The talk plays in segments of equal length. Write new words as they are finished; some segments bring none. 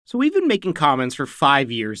So we've been making Commons for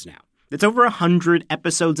 5 years now. It's over 100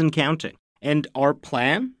 episodes and counting. And our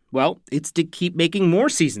plan? Well, it's to keep making more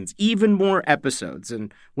seasons, even more episodes.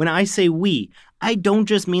 And when I say we, I don't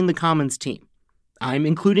just mean the Commons team. I'm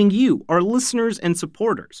including you, our listeners and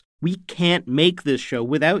supporters. We can't make this show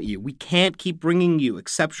without you. We can't keep bringing you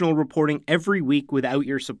exceptional reporting every week without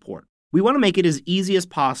your support. We want to make it as easy as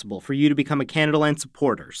possible for you to become a Canadaland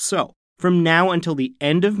supporter. So, from now until the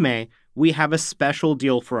end of May, we have a special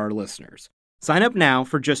deal for our listeners. Sign up now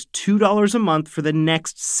for just $2 a month for the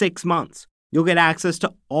next 6 months. You'll get access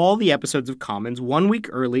to all the episodes of Commons 1 week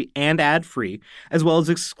early and ad-free, as well as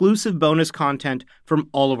exclusive bonus content from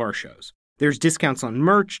all of our shows. There's discounts on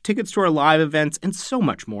merch, tickets to our live events, and so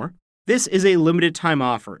much more. This is a limited time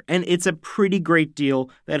offer, and it's a pretty great deal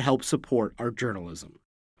that helps support our journalism.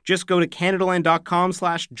 Just go to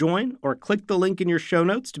Canadaland.com/join or click the link in your show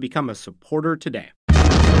notes to become a supporter today.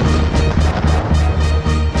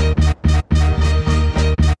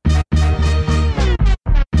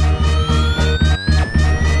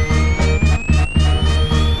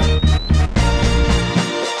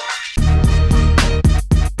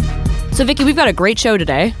 So, Vicky, we've got a great show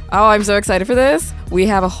today. Oh, I'm so excited for this. We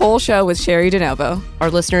have a whole show with Sherry DeNovo.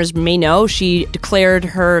 Our listeners may know she declared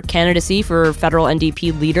her candidacy for federal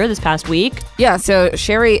NDP leader this past week. Yeah, so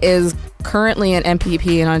Sherry is currently an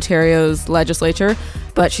MPP in Ontario's legislature,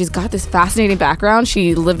 but she's got this fascinating background.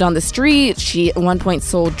 She lived on the street. She at one point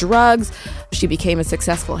sold drugs. She became a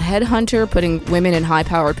successful headhunter, putting women in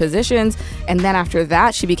high-powered positions. And then after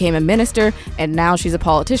that, she became a minister, and now she's a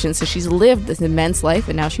politician. So she's lived this immense life,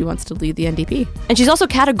 and now she wants to lead the NDP. And she's also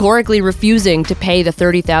categorically refusing to pay the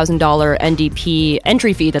 $30,000 NDP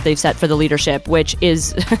entry fee that they've set for the leadership, which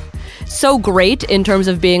is so great in terms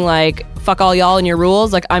of being like, fuck all y'all and your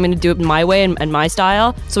rules. Like, I'm going to do it my way and my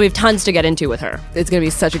style. So we have tons to get into with her. It's going to be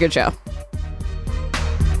such a good show.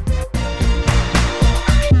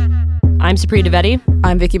 I'm Supriya Dwivedi.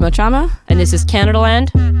 I'm Vicky Mochama. And this is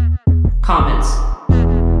Canadaland Commons.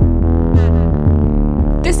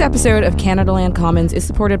 This episode of Canadaland Commons is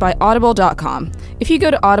supported by Audible.com. If you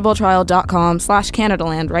go to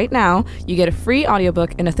audibletrial.com/Canadaland right now, you get a free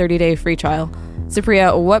audiobook and a 30-day free trial.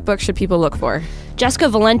 Supriya, what book should people look for? Jessica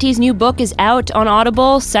Valenti's new book is out on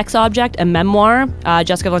Audible, Sex Object, a memoir.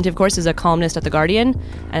 Jessica Valenti, of course, is a columnist at The Guardian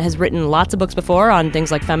and has written lots of books before on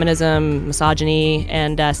things like feminism, misogyny,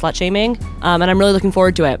 and slut-shaming. And I'm really looking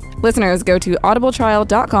forward to it. Listeners, go to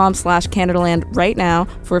audibletrial.com/Canadaland right now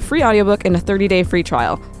for a free audiobook and a 30-day free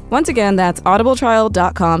trial. Once again, that's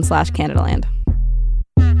audibletrial.com/Canadaland.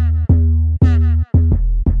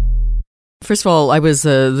 First of all, I was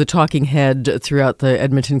the talking head throughout the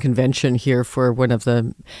Edmonton Convention here for one of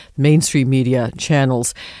the mainstream media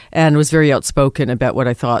channels and was very outspoken about what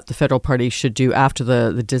I thought the federal party should do after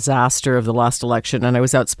the disaster of the last election. And I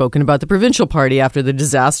was outspoken about the provincial party after the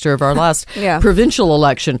disaster of our last provincial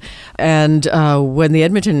election. And when the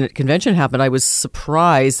Edmonton Convention happened, I was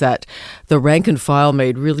surprised that the rank and file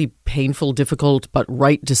made really painful, difficult, but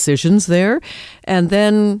right decisions there. And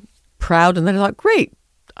then proud. And then I thought, great.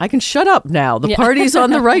 I can shut up now. The party's on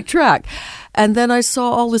the right track. And then I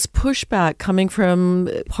saw all this pushback coming from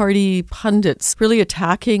party pundits, really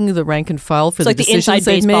attacking the rank and file for the decisions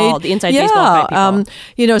they've made. The inside baseball type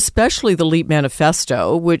people. Especially the LEAP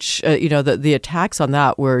manifesto, which, the attacks on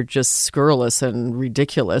that were just scurrilous and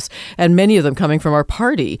ridiculous, and many of them coming from our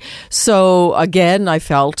party. So again, I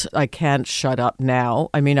felt I can't shut up now.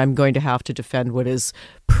 I mean, I'm going to have to defend what is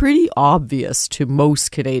pretty obvious to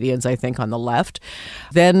most Canadians, I think, on the left.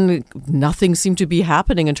 Then nothing seemed to be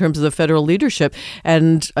happening in terms of the federal leadership.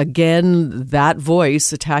 And again, that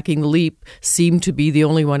voice attacking the LEAP seemed to be the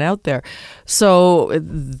only one out there. So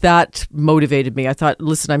that motivated me. I thought,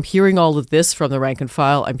 listen, I'm hearing all of this from the rank and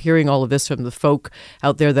file. I'm hearing all of this from the folk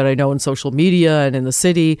out there that I know in social media and in the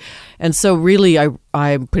city. And so really,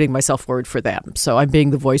 I'm putting myself forward for them. So I'm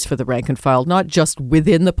being the voice for the rank and file, not just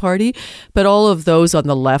within the party, but all of those on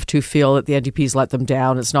the left who feel that the NDP's let them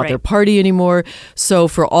down. It's not their party anymore. So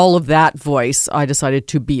for all of that voice, I decided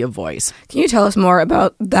to be a voice. Can you tell us more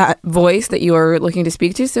about that voice that you are looking to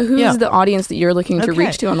speak to? So who's the audience that you're looking to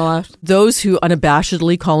reach to on the left? Those who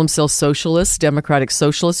unabashedly call themselves socialists, democratic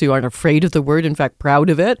socialists, who aren't afraid of the word, in fact, proud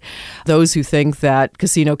of it. Those who think that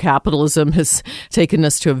casino capitalism has taken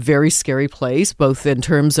us to a very scary place, both in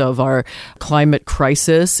terms of our climate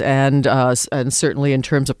crisis and certainly in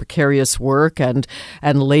terms of precarious work and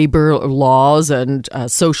and labor laws and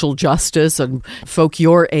social justice, and folk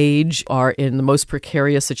your age are in the most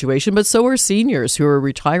precarious situation, but so are seniors who are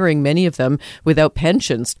retiring, many of them without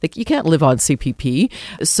pensions. You can't live on CPP.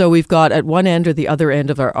 So we've got at one end or the other end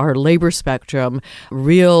of our labor spectrum,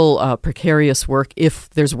 real precarious work, if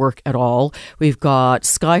there's work at all. We've got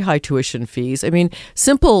sky-high tuition fees. I mean,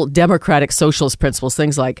 simple democratic socialist principles,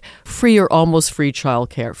 things like free or almost free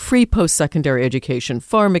childcare, free post-secondary education,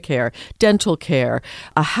 pharmacare, dental care,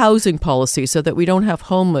 a housing policy so that we don't have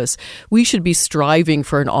homeless. We should be striving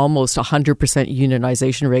for an almost 100%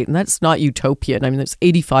 unionization rate, and that's not utopian. I mean, it's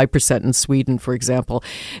 85% in Sweden, for example.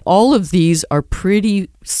 All of these are pretty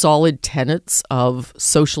solid tenets of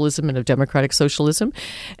socialism and of democratic socialism.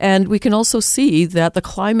 And we can also see that the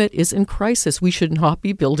climate is in crisis. We should not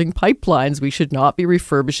be building pipelines. We should not be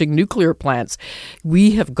refurbishing nuclear plants.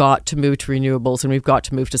 We have got to move to renewables, and we've got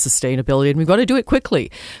to move to sustainability, and we've got to do it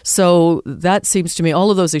quickly. So that seems to me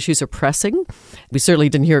all of those issues are pressing. We certainly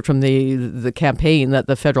didn't hear it from the campaign that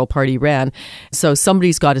the federal party ran. So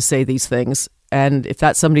somebody's got to say these things. And if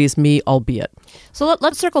that somebody is me, I'll be it. So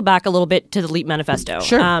let's circle back a little bit to the LEAP manifesto.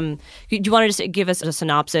 Sure. Do you want to just give us a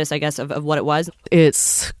synopsis, I guess, of what it was?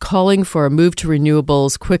 It's calling for a move to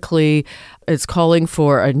renewables quickly. It's calling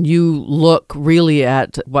for a new look really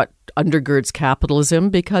at what undergirds capitalism,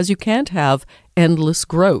 because you can't have endless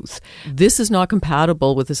growth. This is not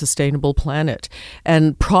compatible with a sustainable planet.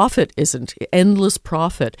 And profit isn't. Endless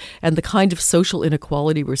profit. And the kind of social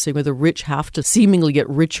inequality we're seeing where the rich have to seemingly get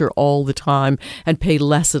richer all the time and pay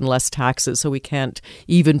less and less taxes, so we can't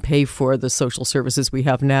even pay for the social services we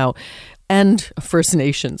have now. And First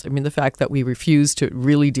Nations. I mean, the fact that we refuse to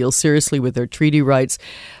really deal seriously with their treaty rights,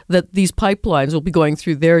 that these pipelines will be going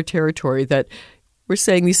through their territory, that we're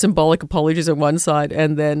saying these symbolic apologies on one side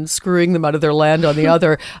and then screwing them out of their land on the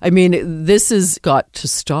other. I mean, this has got to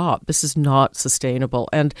stop. This is not sustainable.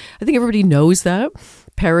 And I think everybody knows that.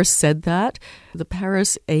 Paris said that. The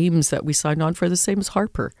Paris aims that we signed on for are the same as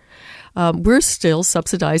Harper. We're still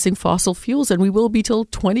subsidizing fossil fuels, and we will be till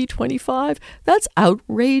 2025. That's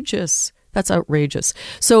outrageous. That's outrageous.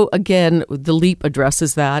 So again, the LEAP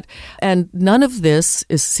addresses that. And none of this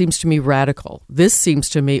seems to me radical. This seems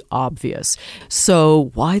to me obvious.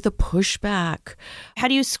 So why the pushback? How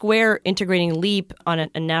do you square integrating LEAP on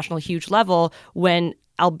a national huge level when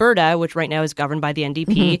Alberta, which right now is governed by the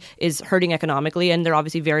NDP, is hurting economically, and they're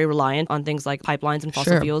obviously very reliant on things like pipelines and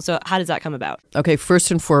fossil fuels. So how does that come about? Okay,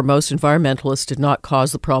 first and foremost, environmentalists did not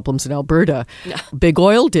cause the problems in Alberta. No. Big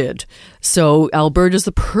oil did. So Alberta is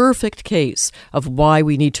the perfect case of why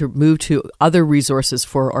we need to move to other resources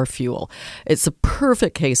for our fuel. It's a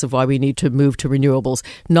perfect case of why we need to move to renewables,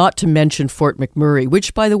 not to mention Fort McMurray,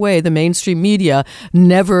 which, by the way, the mainstream media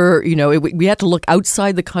never, we had to look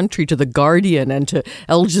outside the country to The Guardian and to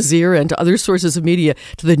Al Jazeera and to other sources of media,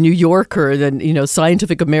 to the New Yorker, then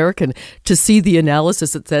Scientific American, to see the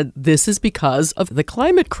analysis that said this is because of the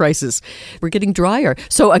climate crisis. We're getting drier.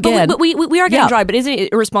 So again, but we are getting dry. But isn't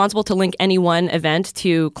it irresponsible to link any one event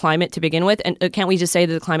to climate to begin with? And can't we just say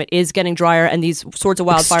that the climate is getting drier and these sorts of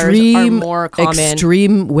wildfires are more common?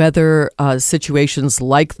 Extreme weather situations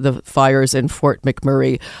like the fires in Fort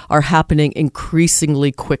McMurray are happening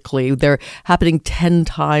increasingly quickly. They're happening 10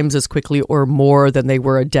 times as quickly or more than they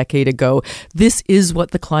were a decade ago. This is what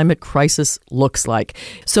the climate crisis looks like.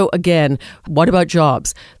 So again, what about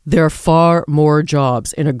jobs? There are far more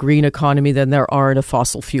jobs in a green economy than there are in a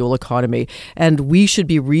fossil fuel economy. And we should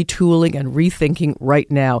be retooling and rethinking right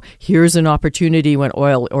now. Here's an opportunity when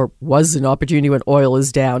oil, or was an opportunity when oil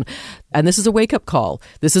is down. And this is a wake-up call.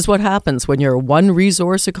 This is what happens when you're a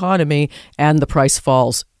one-resource economy and the price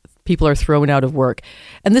falls. People are thrown out of work.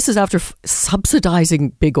 And this is after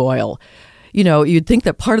subsidizing big oil. You'd think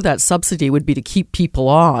that part of that subsidy would be to keep people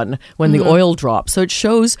on when the oil drops. So it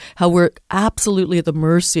shows how we're absolutely at the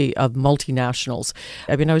mercy of multinationals.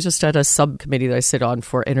 I mean, I was just at a subcommittee that I sit on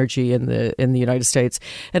for energy in the United States.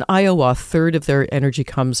 In Iowa, a third of their energy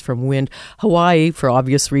comes from wind. Hawaii, for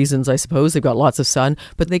obvious reasons, I suppose, they've got lots of sun,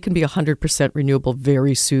 but they can be 100% renewable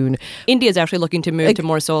very soon. India is actually looking to move to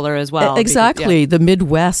more solar as well. Exactly. The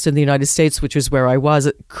Midwest in the United States, which is where I was,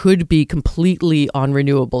 it could be completely on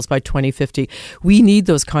renewables by 2050. We need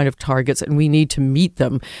those kind of targets, and we need to meet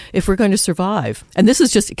them if we're going to survive. And this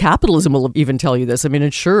is just capitalism will even tell you this. I mean,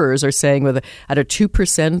 insurers are saying at a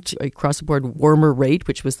 2% across the board warmer rate,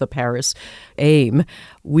 which was the Paris aim,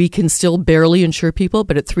 we can still barely insure people,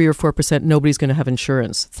 but at 3 or 4%, nobody's going to have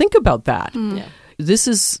insurance. Think about that. Yeah. This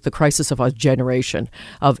is the crisis of a generation,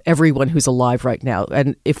 of everyone who's alive right now.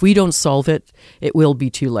 And if we don't solve it, it will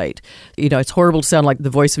be too late. It's horrible to sound like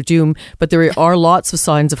the voice of doom, but there are lots of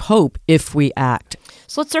signs of hope if we act.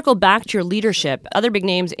 So let's circle back to your leadership. Other big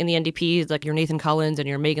names in the NDP, like your Nathan Cullens and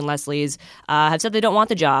your Megan Leslie's, have said they don't want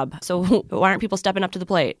the job. So why aren't people stepping up to the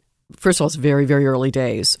plate? First of all, it's very, very early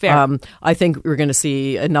days. Fair. I think we're going to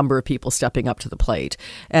see a number of people stepping up to the plate.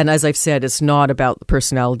 And as I've said, it's not about the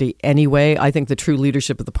personality anyway. I think the true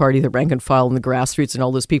leadership of the party, the rank and file and the grassroots and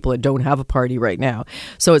all those people that don't have a party right now.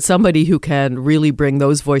 So it's somebody who can really bring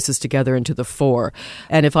those voices together into the fore.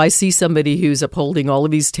 And if I see somebody who's upholding all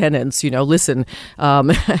of these tenets, listen,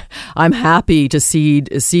 I'm happy to cede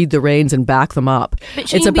the reins and back them up.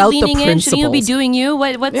 But it's about the principles. Shouldn't you be doing you?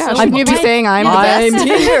 Shouldn't you be saying I'm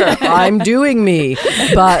here? I'm doing me.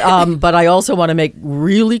 But I also want to make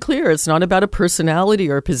really clear it's not about a personality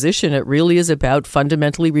or a position. It really is about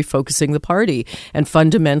fundamentally refocusing the party and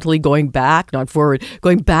fundamentally going back, not forward,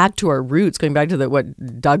 going back to our roots, going back to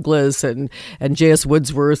what Douglas and J.S.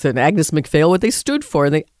 Woodsworth and Agnes MacPhail, what they stood for.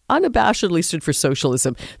 And they unabashedly stood for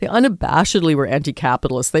socialism. They unabashedly were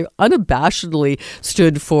anti-capitalist. They unabashedly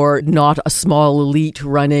stood for not a small elite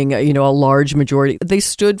running, a large majority. They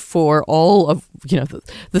stood for all of,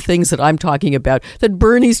 the things that I'm talking about, that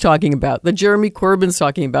Bernie's talking about, that Jeremy Corbyn's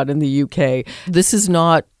talking about in the UK. This is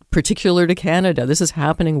not particular to Canada. This is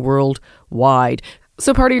happening worldwide.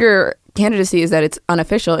 So part of your candidacy is that it's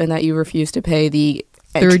unofficial in that you refuse to pay the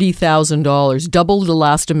 $30,000, double the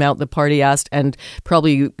last amount the party asked, and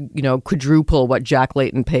probably quadruple what Jack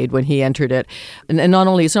Layton paid when he entered it. And it's not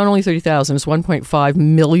only $30,000, it's $1.5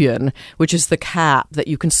 million, which is the cap that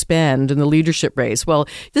you can spend in the leadership race. Well,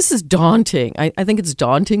 this is daunting. I think it's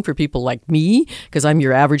daunting for people like me because I'm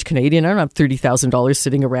your average Canadian. I don't have $30,000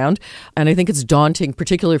 sitting around, and I think it's daunting,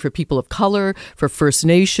 particularly for people of color, for First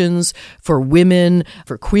Nations, for women,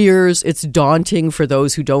 for queers. It's daunting for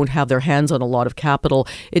those who don't have their hands on a lot of capital.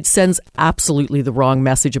 It sends absolutely the wrong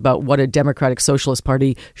message about what a democratic socialist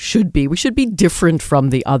party should be. We should be different from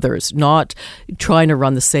the others, not trying to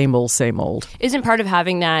run the same old, same old. Isn't part of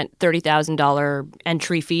having that $30,000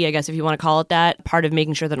 entry fee, I guess if you want to call it that, part of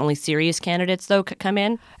making sure that only serious candidates, though, come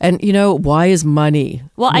in? And, why is money?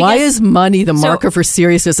 Well, why is money the marker for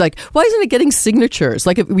seriousness? Like, why isn't it getting signatures?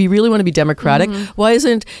 Like, if we really want to be democratic, why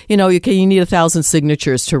isn't, you need 1,000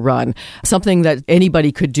 signatures to run? Something that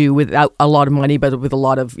anybody could do without a lot of money, but with a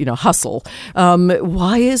lot of, hustle.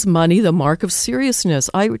 Why is money the mark of seriousness?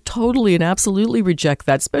 I totally and absolutely reject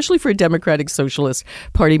that, especially for a democratic socialist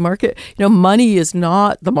party market. Money is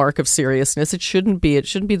not the mark of seriousness. It shouldn't be. It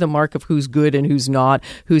shouldn't be the mark of who's good and who's not,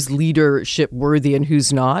 who's leadership worthy and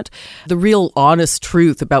who's not. The real honest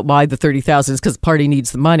truth about why the 30,000 is because the party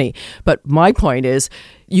needs the money. But my point is,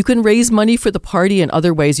 you can raise money for the party in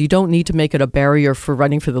other ways. You don't need to make it a barrier for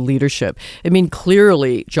running for the leadership. I mean,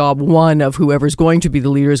 clearly, job one of whoever's going to be the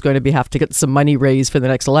leader is going to have to get some money raised for the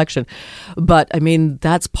next election. But, I mean,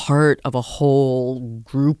 that's part of a whole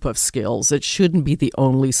group of skills. It shouldn't be the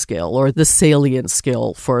only skill or the salient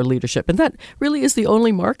skill for leadership. And that really is the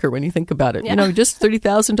only marker when you think about it. Yeah. Just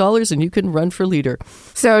 $30,000 and you can run for leader.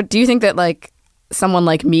 So do you think that, someone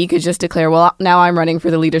like me could just declare, well, now I'm running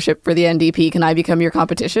for the leadership for the NDP. Can I become your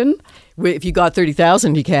competition? If you got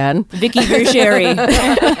 30,000, you can. Vicky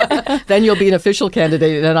Brucheri. Then you'll be an official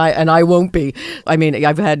candidate, and I won't be. I mean,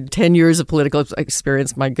 I've had 10 years of political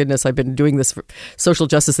experience. My goodness, I've been doing this social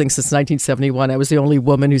justice thing since 1971. I was the only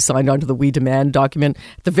woman who signed on to the We Demand document,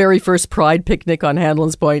 the very first Pride picnic on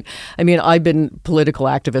Hanlon's Point. I mean, I've been political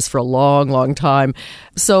activist for a long, long time.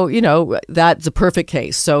 So, that's a perfect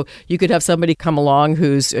case. So you could have somebody come along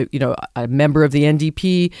who's, a member of the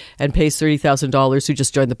NDP and pays $30,000 who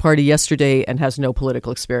just joined the party yesterday and has no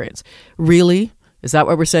political experience. Really? Is that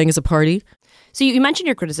what we're saying as a party? So you mentioned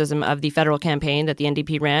your criticism of the federal campaign that the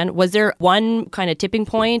NDP ran. Was there one kind of tipping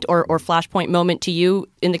point or flashpoint moment to you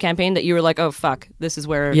in the campaign that you were like, oh, fuck, this is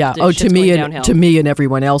where shit's going downhill? To me and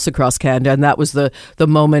everyone else across Canada. And that was the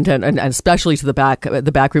moment, and especially to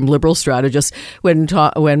the backroom Liberal strategists, when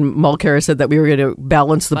Mulcair said that we were going to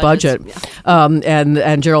balance the budget. Yeah.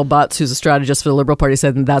 And Gerald Butts, who's a strategist for the Liberal Party,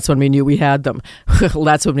 said, and that's when we knew we had them. Well,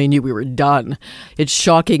 that's when we knew we were done. It's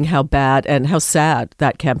shocking how bad and how sad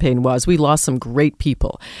that campaign was. We lost some great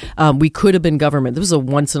people. We could have been government. This was a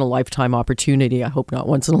once-in-a-lifetime opportunity. I hope not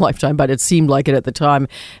once in a lifetime, but it seemed like it at the time.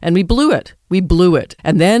 And we blew it.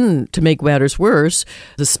 And then, to make matters worse,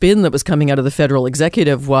 the spin that was coming out of the federal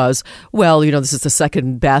executive was, well, this is the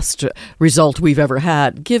second best result we've ever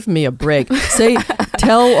had. Give me a break.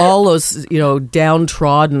 Tell all those,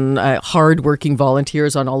 downtrodden, hardworking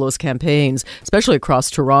volunteers on all those campaigns, especially across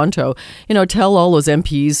Toronto, tell all those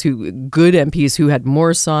good MPs who had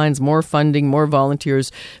more signs, more funding, more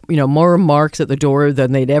volunteers, more marks at the door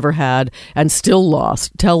than they'd ever had and still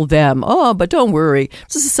lost. Tell them, but don't worry.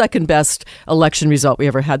 This is the second best election result we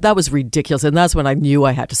ever had. That was ridiculous. And that's when I knew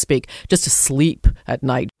I had to speak, just to sleep at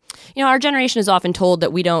night. Our generation is often told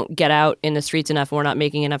that we don't get out in the streets enough and we're not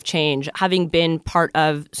making enough change. Having been part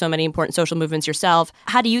of so many important social movements yourself,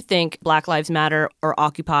 how do you think Black Lives Matter or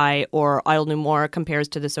Occupy or Idle No More compares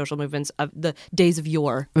to the social movements of the days of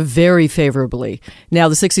yore? Very favorably. Now,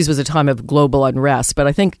 the 60s was a time of global unrest, but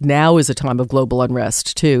I think now is a time of global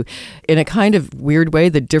unrest, too. In a kind of weird way,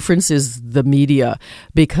 the difference is the media,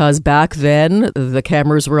 because back then, the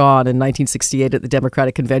cameras were on in 1968 at the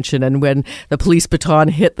Democratic Convention, and when the police baton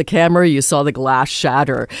hit the camera, you saw the glass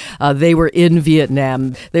shatter. They were in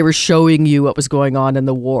Vietnam. They were showing you what was going on in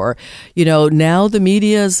the war. Now the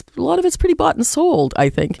media a lot of it's pretty bought and sold, I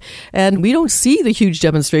think. And we don't see the huge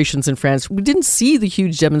demonstrations in France. We didn't see the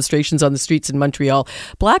huge demonstrations on the streets in Montreal.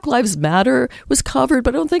 Black Lives Matter was covered,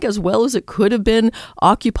 but I don't think as well as it could have been.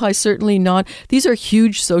 Occupy, certainly not. These are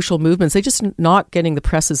huge social movements. They're just not getting the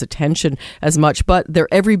press's attention as much, but they're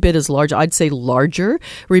every bit as large. I'd say larger.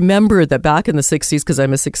 Remember that back in the 60s, because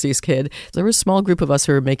I'm a 60s kid, there was a small group of us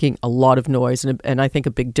who were making a lot of noise and I think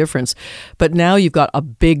a big difference. But now you've got a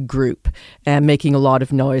big group and making a lot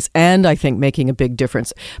of noise and I think making a big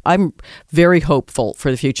difference. I'm very hopeful for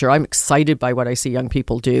the future. I'm excited by what I see young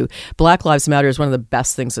people do. Black Lives Matter is one of the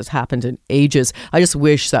best things that's happened in ages. I just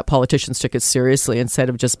wish that politicians took it seriously instead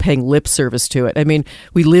of just paying lip service to it. I mean,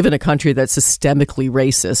 we live in a country that's systemically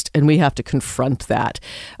racist and we have to confront that.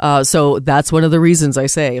 So that's one of the reasons I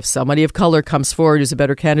say if somebody of color comes forward who's a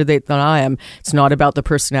better candidate than I am, it's not about the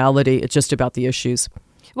personality, it's just about the issues.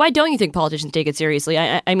 Why don't you think politicians take it seriously?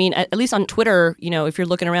 I mean, at least on Twitter, if you're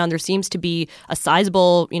looking around, there seems to be a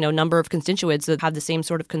sizable, number of constituents that have the same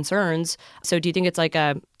sort of concerns. So do you think it's like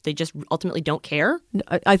they just ultimately don't care?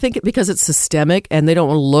 I think because it's systemic and they don't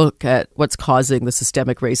want to look at what's causing the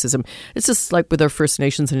systemic racism. It's just like with our First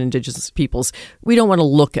Nations and Indigenous peoples. We don't want to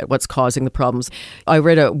look at what's causing the problems. I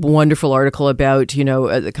read a wonderful article about,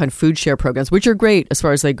 the kind of food share programs, which are great as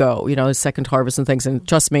far as they go, Second Harvest and things. And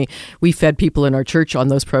trust me, we fed people in our church on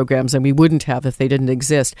those programs and we wouldn't have if they didn't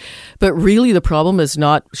exist. But really the problem is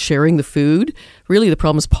not sharing the food. Really the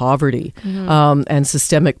problem is poverty and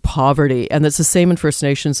systemic poverty. And it's the same in First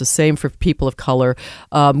Nations, the same for people of color.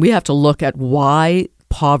 We have to look at why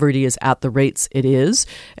poverty is at the rates it is.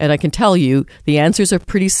 And I can tell you the answers are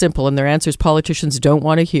pretty simple and they're answers politicians don't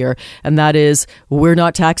want to hear. And that is, we're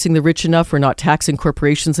not taxing the rich enough, we're not taxing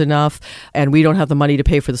corporations enough, and we don't have the money to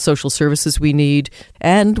pay for the social services we need,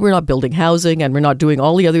 and we're not building housing, and we're not doing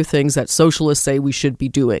all the other things that socialists say we should be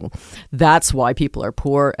doing. That's why people are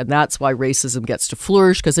poor, and that's why racism gets to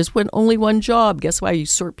flourish, because there's only one job. Guess why you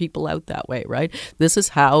sort people out that way, right? This is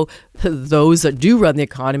how those that do run the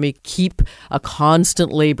economy keep a constant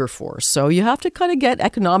labor force. So you have to kind of get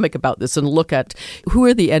economic about this and look at who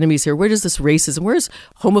are the enemies here. Where does this racism, where's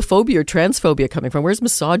homophobia or transphobia coming from? Where's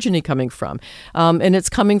misogyny coming from? And it's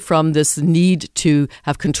coming from this need to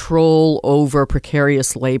have control over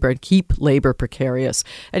precarious labor and keep labor precarious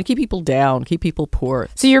and keep people down, keep people poor.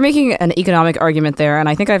 So you're making an economic argument there, and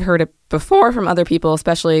I think I've heard it before from other people,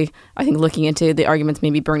 especially I think looking into the arguments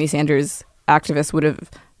maybe Bernie Sanders activists would have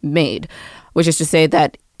made, which is to say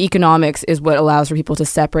that economics is what allows for people to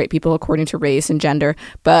separate people according to race and gender.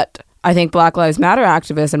 But I think Black Lives Matter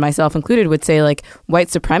activists, and myself included, would say like white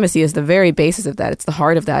supremacy is the very basis of that. It's the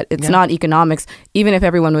heart of that. It's not economics. Even if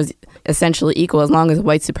everyone was essentially equal, as long as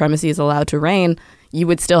white supremacy is allowed to reign, you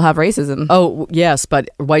would still have racism. Oh, yes, but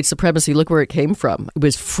white supremacy, look where it came from. It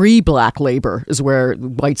was free black labor is where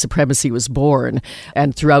white supremacy was born.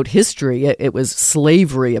 And throughout history, it was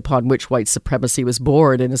slavery upon which white supremacy was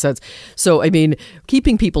born, in a sense. So, I mean,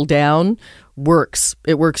 keeping people down works.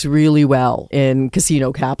 It works really well in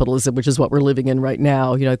casino capitalism, which is what we're living in right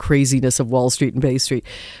now, craziness of Wall Street and Bay Street.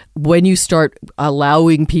 When you start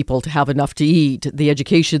allowing people to have enough to eat, the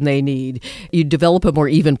education they need, you develop a more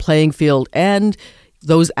even playing field, and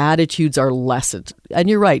those attitudes are lessened. And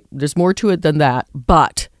you're right, there's more to it than that,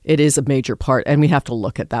 but it is a major part, and we have to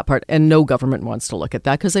look at that part. And no government wants to look at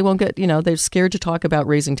that because they won't get, they're scared to talk about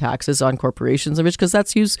raising taxes on corporations and rich, because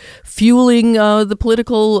that's who's fueling the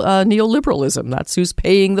political neoliberalism. That's who's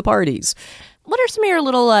paying the parties. What are some of your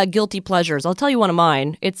little guilty pleasures? I'll tell you one of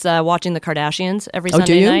mine. It's watching the Kardashians every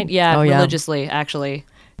Sunday night. Yeah, religiously, actually.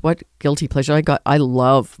 What guilty pleasure? I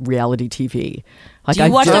love reality TV. Like, Do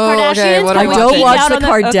you watch the Kardashians? okay, what Can are we we I don't geek watch out the on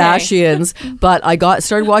okay. Kardashians, but I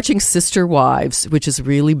started watching Sister Wives, which is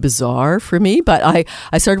really bizarre for me. But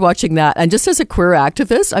I started watching that, and just as a queer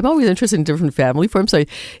activist, I'm always interested in different family forms. So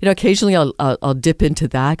occasionally I'll dip into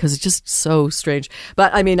that because it's just so strange.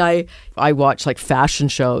 But I mean, I watch like fashion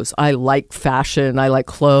shows. I like fashion. I like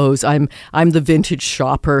clothes. I'm the vintage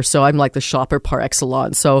shopper, so I'm like the shopper par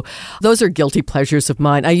excellence. So those are guilty pleasures of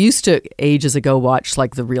mine. I used to ages ago watch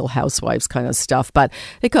like the Real Housewives kind of stuff, but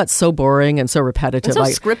it got so boring and so repetitive.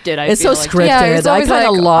 It's so scripted. It's so feel like. scripted. Yeah, it's I always kind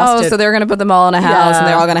of like, lost it. so they're going to put them all in a house and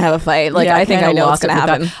they're all going to have a fight. Like, Yeah, I think kinda I know what's lost going to it with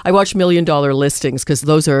happen. that. I watch $1 Million Listings because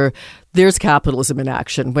there's capitalism in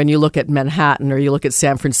action. When you look at Manhattan or you look at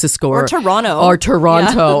San Francisco Or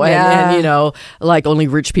Toronto. Yeah. and like only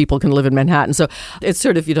rich people can live in Manhattan. So it's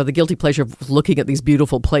sort of, the guilty pleasure of looking at these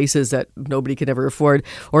beautiful places that nobody can ever afford,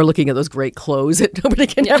 or looking at those great clothes that nobody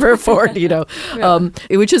can ever afford,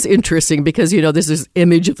 which is interesting because, there's this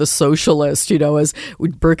image of the socialist, as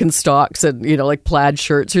with Birkenstocks and, like plaid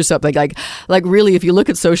shirts or something. Like really, if you look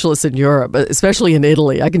at socialists in Europe, especially in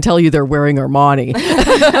Italy, I can tell you they're wearing Armani.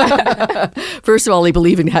 First of all, they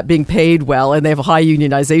believe in being paid well, and they have a high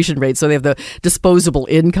unionization rate, so they have the disposable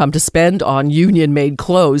income to spend on union-made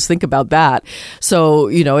clothes. Think about that. So,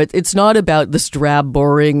 it's not about this drab,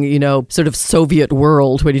 boring, sort of Soviet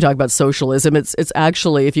world when you talk about socialism. It's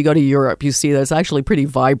actually, if you go to Europe, you see that it's actually pretty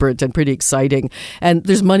vibrant and pretty exciting, and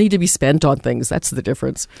there's money to be spent on things. That's the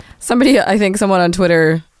difference. I think someone on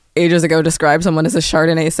Twitter ages ago described someone as a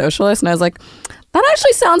Chardonnay socialist, and I was like, that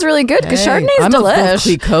actually sounds really good because Chardonnay is I'm delish.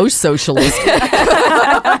 a Clicquot socialist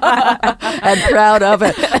and proud of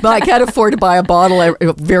it. But I can't afford to buy a bottle.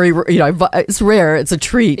 It's rare. It's a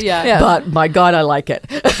treat. Yeah. But my God, I like it.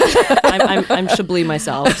 I'm Chablis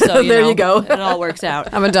myself, so There you go. It all works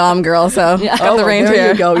out. I'm a Dom girl, so got the well, range there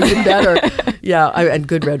here. you go. Even better. Yeah, and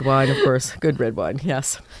good red wine, of course. Good red wine,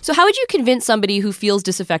 yes. So how would you convince somebody who feels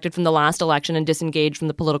disaffected from the last election and disengaged from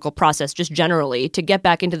the political process just generally to get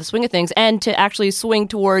back into the swing of things and to actually swing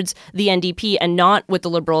towards the NDP and not with the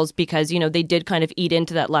Liberals because, they did kind of eat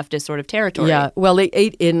into that leftist sort of territory? Yeah, well, they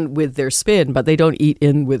ate in with their spin, but they don't eat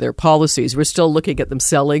in with their policies. We're still looking at them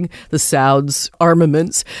selling the Sauds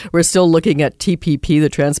armaments. We're still looking at TPP, the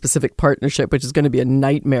Trans-Pacific Partnership, which is going to be a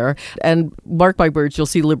nightmare. And mark my words, you'll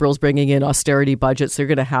see Liberals bringing in austerity budgets. They're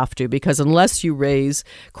going to have to, because unless you raise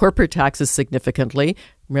corporate taxes significantly,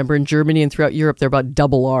 remember in Germany and throughout Europe, they're about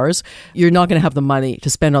double ours, you're not going to have the money to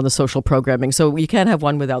spend on the social programming. So you can't have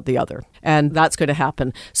one without the other. And that's going to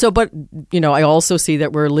happen. So, but, I also see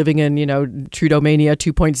that we're living in, Trudeau-mania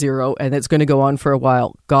 2.0, and it's going to go on for a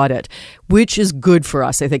while. Got it. Which is good for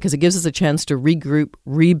us, I think, because it gives us a chance to regroup,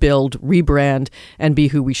 rebuild, rebrand, and be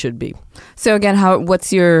who we should be. So again,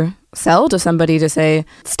 what's your sell to somebody to say,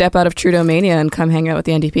 step out of Trudeau-mania and come hang out with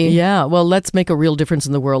the NDP? Yeah, well, let's make a real difference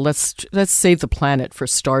in the world. Let's save the planet for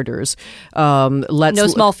starters. No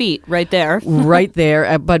small feat, right there. Right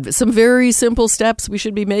there. But some very simple steps we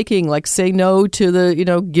should be making, like say no to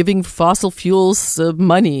the, giving fossil fuels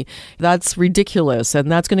money. That's ridiculous. And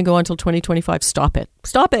that's going to go until 2025. Stop it.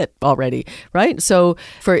 Stop it already. Right? So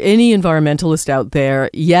for any environmentalist out there,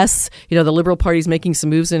 yes, the Liberal Party's making some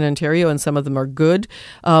moves in Ontario and some of them are good.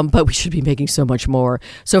 But we should be making so much more.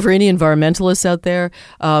 So for any environmentalists out there,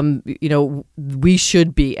 we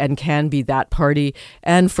should be and can be that party.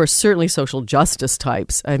 And for certainly social justice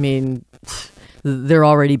types, I mean, they're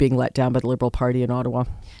already being let down by the Liberal Party in Ottawa.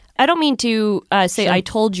 I don't mean to say Sure. I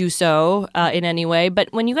told you so in any way, but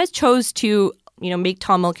when you guys chose to make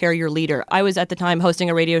Tom Mulcair your leader, I was at the time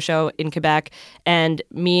hosting a radio show in Quebec, and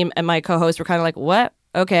me and my co-host were kind of like, what?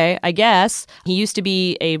 Okay, I guess. He used to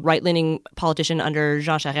be a right-leaning politician under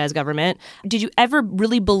Jean Charest's government. Did you ever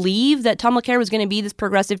really believe that Tom Mulcair was going to be this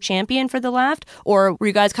progressive champion for the left? Or were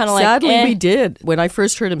you guys kind of like, Sadly, we did. When I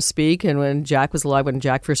first heard him speak and when Jack was alive, when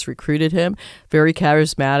Jack first recruited him, very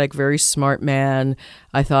charismatic, very smart man.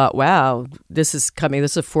 I thought, wow, this is coming.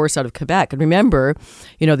 This is a force out of Quebec. And remember,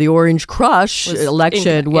 the Orange Crush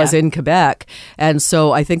election was in Quebec. And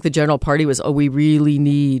so I think the general party was, we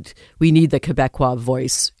need the Quebecois voice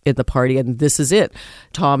in the party, and this is it.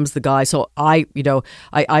 Tom's the guy. So I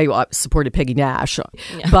supported Peggy Nash,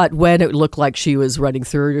 but when it looked like she was running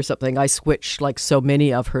third or something, I switched, like so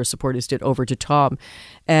many of her supporters did, over to Tom,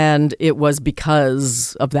 and it was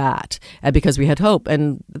because of that and because we had hope,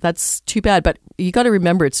 and that's too bad. But you got to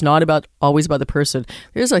remember, it's not always about the person.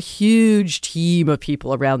 There's a huge team of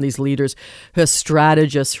people around these leaders who are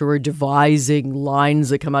strategists who are devising lines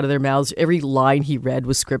that come out of their mouths. Every line he read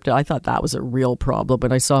was scripted. I thought that was a real problem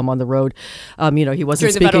when I saw saw him on the road. He wasn't During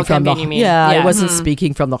the speaking federal from the campaign, you mean? yeah, Yeah. it wasn't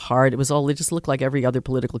speaking from the heart. It just looked like every other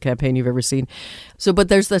political campaign you've ever seen. So, but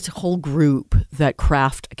there's this whole group that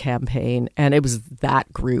craft a campaign, and it was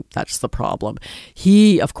that group that's the problem.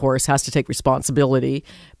 He, of course, has to take responsibility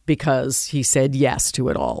because he said yes to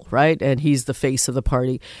it all, right? And he's the face of the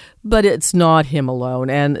party. But it's not him alone.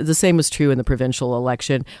 And the same was true in the provincial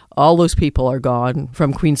election. All those people are gone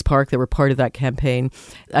from Queen's Park that were part of that campaign.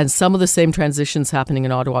 And some of the same transitions happening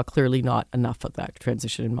in Ottawa, clearly not enough of that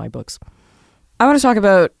transition in my books. I want to talk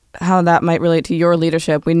about how that might relate to your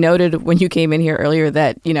leadership. We noted when you came in here earlier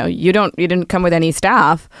that, you didn't come with any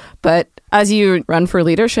staff, but as you run for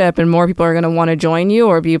leadership and more people are going to want to join you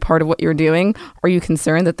or be a part of what you're doing, are you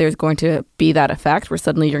concerned that there's going to be that effect where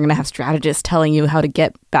suddenly you're going to have strategists telling you how to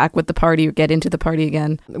get back with the party or get into the party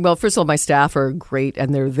again? Well, first of all, my staff are great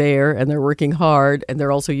and they're there and they're working hard and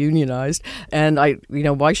they're also unionized. And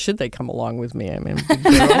why should they come along with me? I mean, big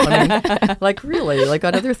deal. Really,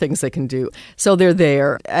 got other things they can do. So they're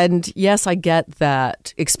there. And yes, I get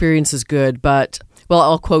that experience is good, but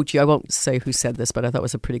I'll quote you. I won't say who said this, but I thought it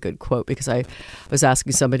was a pretty good quote because I was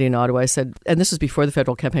asking somebody in Ottawa. I said, and this was before the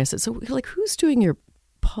federal campaign, I said, so who's doing your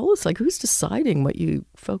polls? Who's deciding what you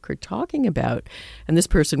folk are talking about? And this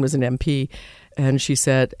person was an MP, and she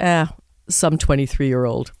said, some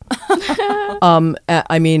 23-year-old.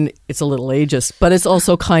 I mean, it's a little ageist, but it's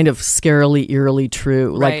also kind of scarily, eerily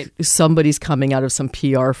true. Right. Like somebody's coming out of some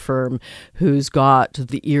PR firm who's got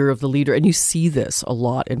the ear of the leader. And you see this a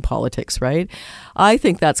lot in politics, right? I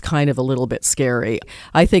think that's kind of a little bit scary.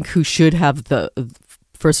 I think who should have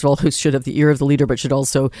first of all, who should have the ear of the leader, but should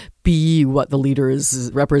also be what the leader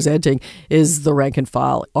is representing, is the rank and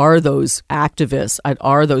file. Are those activists and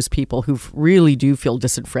are those people who really do feel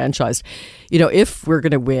disenfranchised? If we're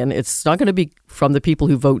going to win, it's not going to be from the people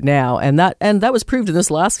who vote now. And that was proved in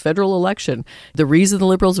this last federal election. The reason the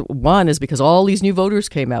Liberals won is because all these new voters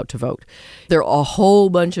came out to vote. There are a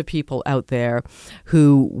whole bunch of people out there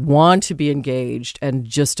who want to be engaged and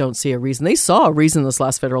just don't see a reason. They saw a reason this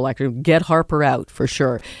last federal election, get Harper out for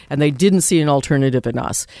sure. And they didn't see an alternative in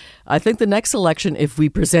us. I think the next election, if we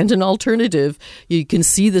present an alternative, you can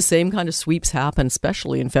see the same kind of sweeps happen,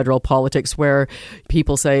 especially in federal politics, where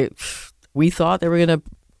people say, we thought they were going to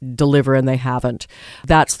deliver and they haven't.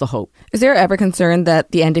 That's the hope. Is there ever concern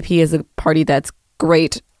that the NDP is a party that's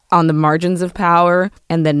great on the margins of power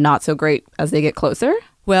and then not so great as they get closer?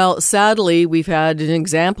 Well, sadly, we've had an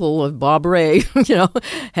example of Bob Rae,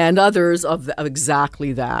 and others of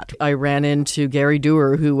exactly that. I ran into Gary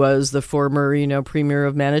Doer, who was the former, premier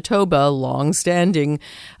of Manitoba, long-standing.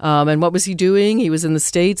 And what was he doing? He was in the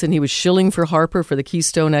States and he was shilling for Harper for the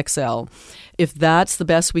Keystone XL. If that's the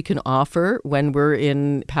best we can offer when we're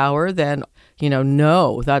in power, then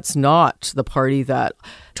no, that's not the party that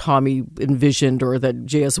Tommy envisioned or that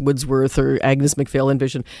J.S. Woodsworth or Agnes MacPhail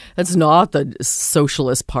envisioned. That's not the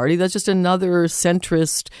Socialist Party. That's just another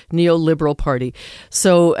centrist neoliberal party.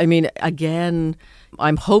 So, again,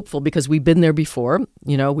 I'm hopeful because we've been there before.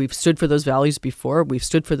 We've stood for those values before. We've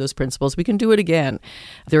stood for those principles. We can do it again.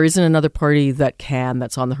 There isn't another party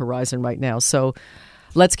that's on the horizon right now. So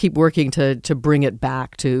let's keep working to bring it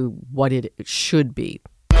back to what it should be.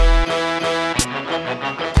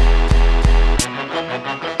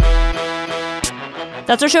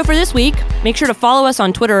 That's our show for this week. Make sure to follow us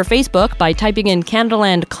on Twitter or Facebook by typing in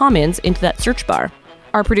Canadaland Commons into that search bar.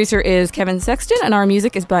 Our producer is Kevin Sexton, and our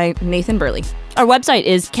music is by Nathan Burley. Our website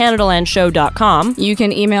is CanadaLandShow.com. You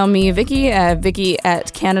can email me, Vicky, at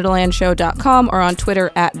vicky@CanadaLandShow.com, or on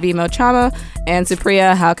Twitter at VMochama. And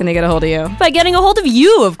Supriya, how can they get a hold of you? By getting a hold of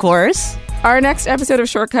you, of course. Our next episode of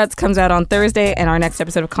Shortcuts comes out on Thursday, and our next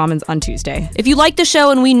episode of Commons on Tuesday. If you like the show,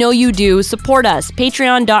 and we know you do, support us.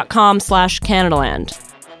 Patreon.com/CanadaLand.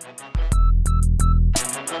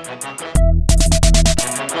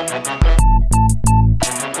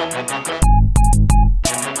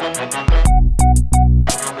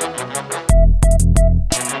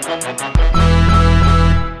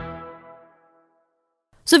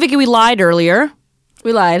 So, Vicky, we lied earlier.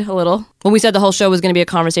 We lied a little. When we said the whole show was going to be a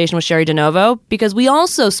conversation with Sherry DeNovo, because we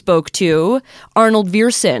also spoke to Arnold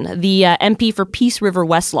Viersen, the MP for Peace River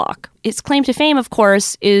Westlock. His claim to fame, of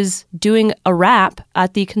course, is doing a rap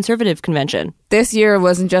at the Conservative Convention. This year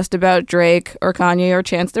wasn't just about Drake or Kanye or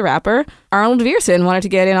Chance the Rapper. Arnold Viersen wanted to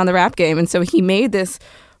get in on the rap game, and so he made this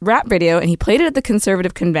rap video, and he played it at the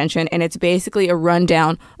Conservative Convention, and it's basically a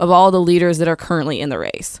rundown of all the leaders that are currently in the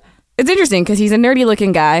race. It's interesting because he's a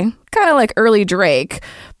nerdy-looking guy, kind of like early Drake,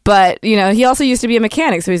 but, he also used to be a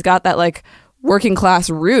mechanic, so he's got that, working-class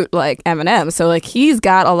root like Eminem, so, he's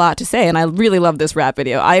got a lot to say, and I really love this rap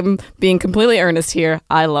video. I'm being completely earnest here.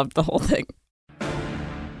 I loved the whole thing.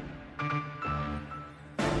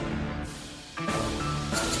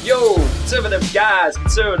 Conservative guys,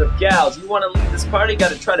 conservative gals, you want to lead this party,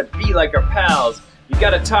 gotta try to be like our pals. You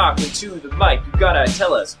gotta talk into the mic, you gotta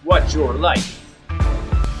tell us what you're like.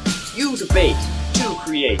 You debate, to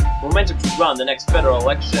create, momentum to run the next federal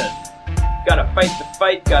election. Gotta fight the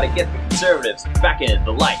fight, gotta get the conservatives back in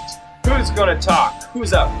the light. Who's gonna talk?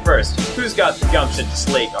 Who's up first? Who's got the gumption to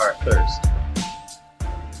slake our thirst?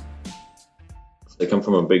 I come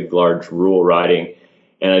from a big, large rural riding,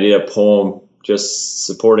 and I did a poem just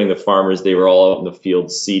supporting the farmers. They were all out in the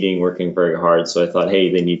field seeding, working very hard. So I thought,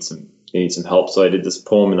 hey, they need some help. So I did this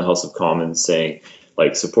poem in the House of Commons saying,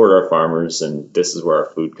 like, support our farmers, and this is where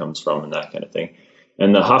our food comes from, and that kind of thing.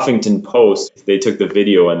 And the Huffington Post, they took the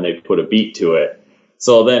video and they put a beat to it.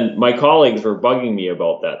 So then my colleagues were bugging me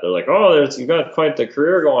about that. They're like, oh, you got quite the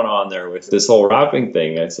career going on there with this whole rapping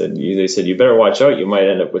thing. They said, you better watch out. You might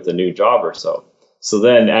end up with a new job or so. So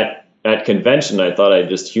then at convention, I thought I'd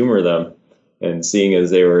just humor them. And seeing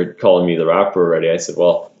as they were calling me the rapper already, I said,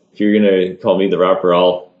 well, if you're going to call me the rapper,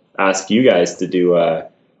 I'll ask you guys to do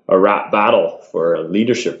a rap battle for a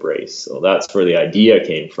leadership race. So that's where the idea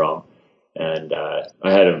came from. And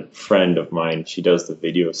I had a friend of mine, she does the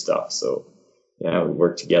video stuff. So yeah, we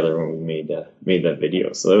worked together when we made that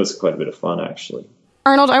video. So that was quite a bit of fun, actually.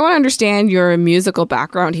 Arnold, I want to understand your musical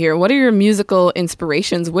background here. What are your musical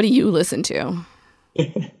inspirations? What do you listen to?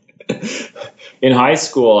 In high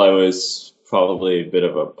school, I was probably a bit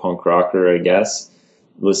of a punk rocker, I guess.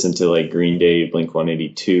 Listened to like Green Day,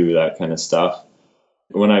 Blink-182, that kind of stuff.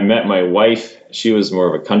 When I met my wife, she was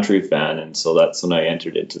more of a country fan, and so that's when I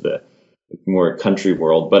entered into the more country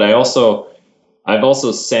world. But I've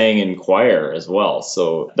also sang in choir as well,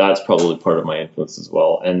 so that's probably part of my influence as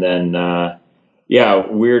well. And then,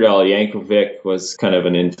 Weird Al Yankovic was kind of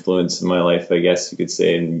an influence in my life, I guess you could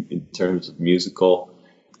say, in terms of musical.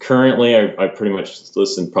 Currently, I pretty much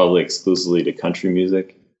listen probably exclusively to country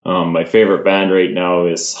music. My favorite band right now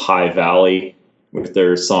is High Valley with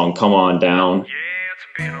their song "Come On Down." Yeah, it's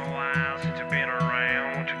been a while since you've been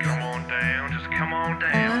around. Won't you come on down? Just come on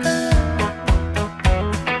down.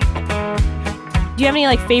 Do you have any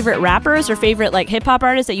like favorite rappers or favorite like hip hop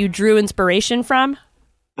artists that you drew inspiration from?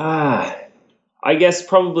 I guess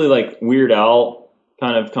probably like Weird Al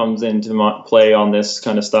kind of comes into play on this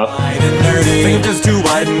kind of stuff. White and nerdy. Think I'm just too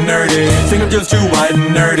white and nerdy. Think I'm just too white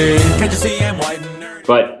and nerdy. Can't you see I'm white and nerdy?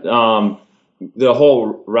 But the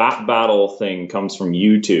whole rap battle thing comes from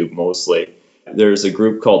YouTube mostly. There's a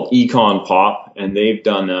group called Econ Pop, and they've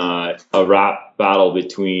done a rap battle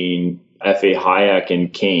between F.A. Hayek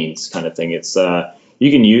and Keynes kind of thing. It's you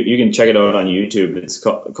can check it out on YouTube. It's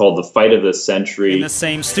called The Fight of the Century. In the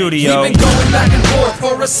same studio. We've been going back and forth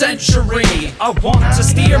for a century. I want to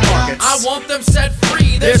steer markets. I want them set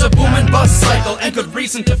free. There's a boom and bust cycle and good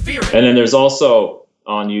reason to fear it. And then there's also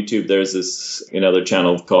on YouTube, there's this another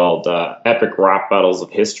channel called Epic Rap Battles of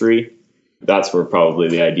History. That's where probably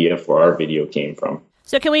the idea for our video came from.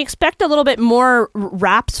 So can we expect a little bit more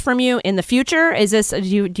raps from you in the future? Is this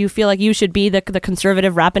do you feel like you should be the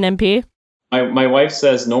conservative rapping MP? My wife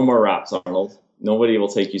says no more raps, Arnold. Nobody will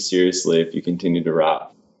take you seriously if you continue to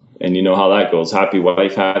rap. And you know how that goes. Happy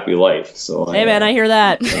wife, happy life. So hey, man, I hear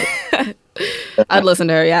that. I'd listen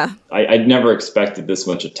to her, yeah. I'd never expected this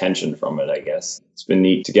much attention from it, I guess. It's been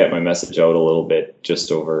neat to get my message out a little bit,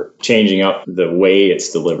 just over changing up the way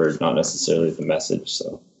it's delivered, not necessarily the message.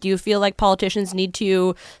 So, do you feel like politicians need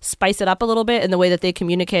to spice it up a little bit in the way that they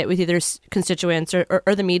communicate with either constituents or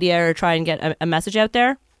the media or try and get a message out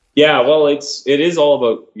there? Yeah, well, it is all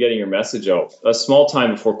about getting your message out. A small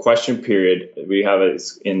time before question period, we have it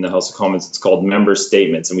in the House of Commons. It's called member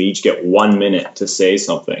statements, and we each get 1 minute to say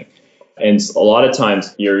something. And a lot of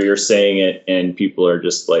times you're saying it and people are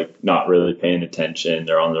just like not really paying attention.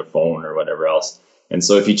 They're on their phone or whatever else. And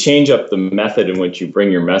so if you change up the method in which you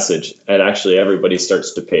bring your message, and actually everybody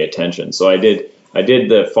starts to pay attention. So I did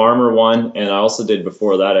the farmer one, and I also did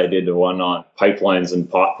before that, I did the one on pipelines and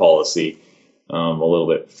pot policy a little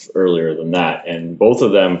bit earlier than that. And both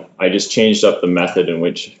of them, I just changed up the method in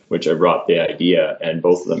which I brought the idea, and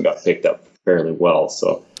both of them got picked up fairly well.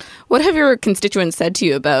 So, what have your constituents said to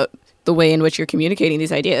you about the way in which you're communicating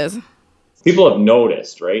these ideas? People have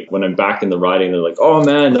noticed, right? When I'm back in the riding, they're like, oh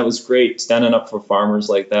man, that was great, standing up for farmers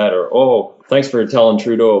like that. Or, oh, thanks for telling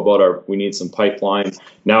Trudeau about we need some pipelines.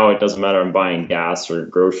 Now it doesn't matter, I'm buying gas or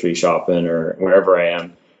grocery shopping or wherever I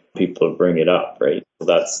am, people bring it up, right? So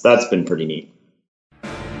that's been pretty neat.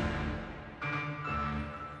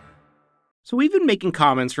 So we've been making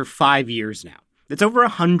comments for 5 years now. It's over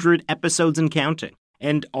 100 episodes and counting.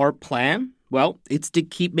 And our plan? Well, it's to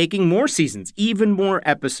keep making more seasons, even more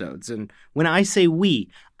episodes. And when I say we,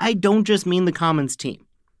 I don't just mean the Commons team.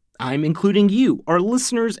 I'm including you, our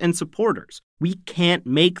listeners and supporters. We can't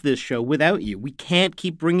make this show without you. We can't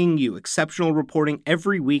keep bringing you exceptional reporting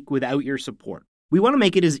every week without your support. We want to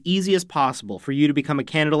make it as easy as possible for you to become a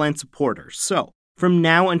Canadaland supporter. So, from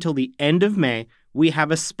now until the end of May, we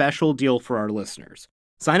have a special deal for our listeners.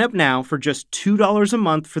 Sign up now for just $2 a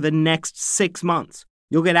month for the next 6 months.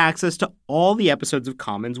 You'll get access to all the episodes of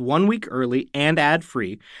Commons 1 week early and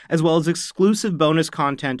ad-free, as well as exclusive bonus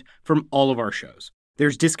content from all of our shows.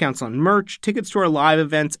 There's discounts on merch, tickets to our live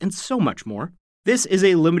events, and so much more. This is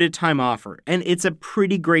a limited time offer, and it's a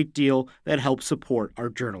pretty great deal that helps support our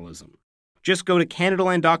journalism. Just go to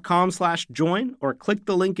Canadaland.com/join or click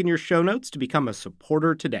the link in your show notes to become a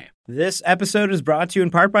supporter today. This episode is brought to you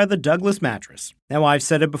in part by the Douglas Mattress. Now, I've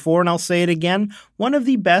said it before and I'll say it again. One of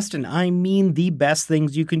the best, and I mean the best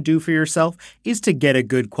things you can do for yourself is to get a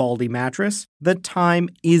good quality mattress. The time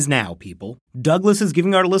is now, people. Douglas is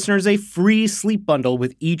giving our listeners a free sleep bundle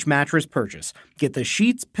with each mattress purchase. Get the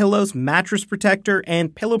sheets, pillows, mattress protector,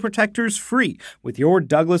 and pillow protectors free with your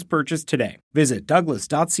Douglas purchase today. Visit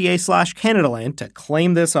douglas.ca/Canadaland to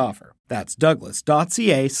claim this offer. That's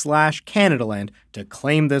douglas.ca/Canadaland to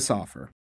claim this offer.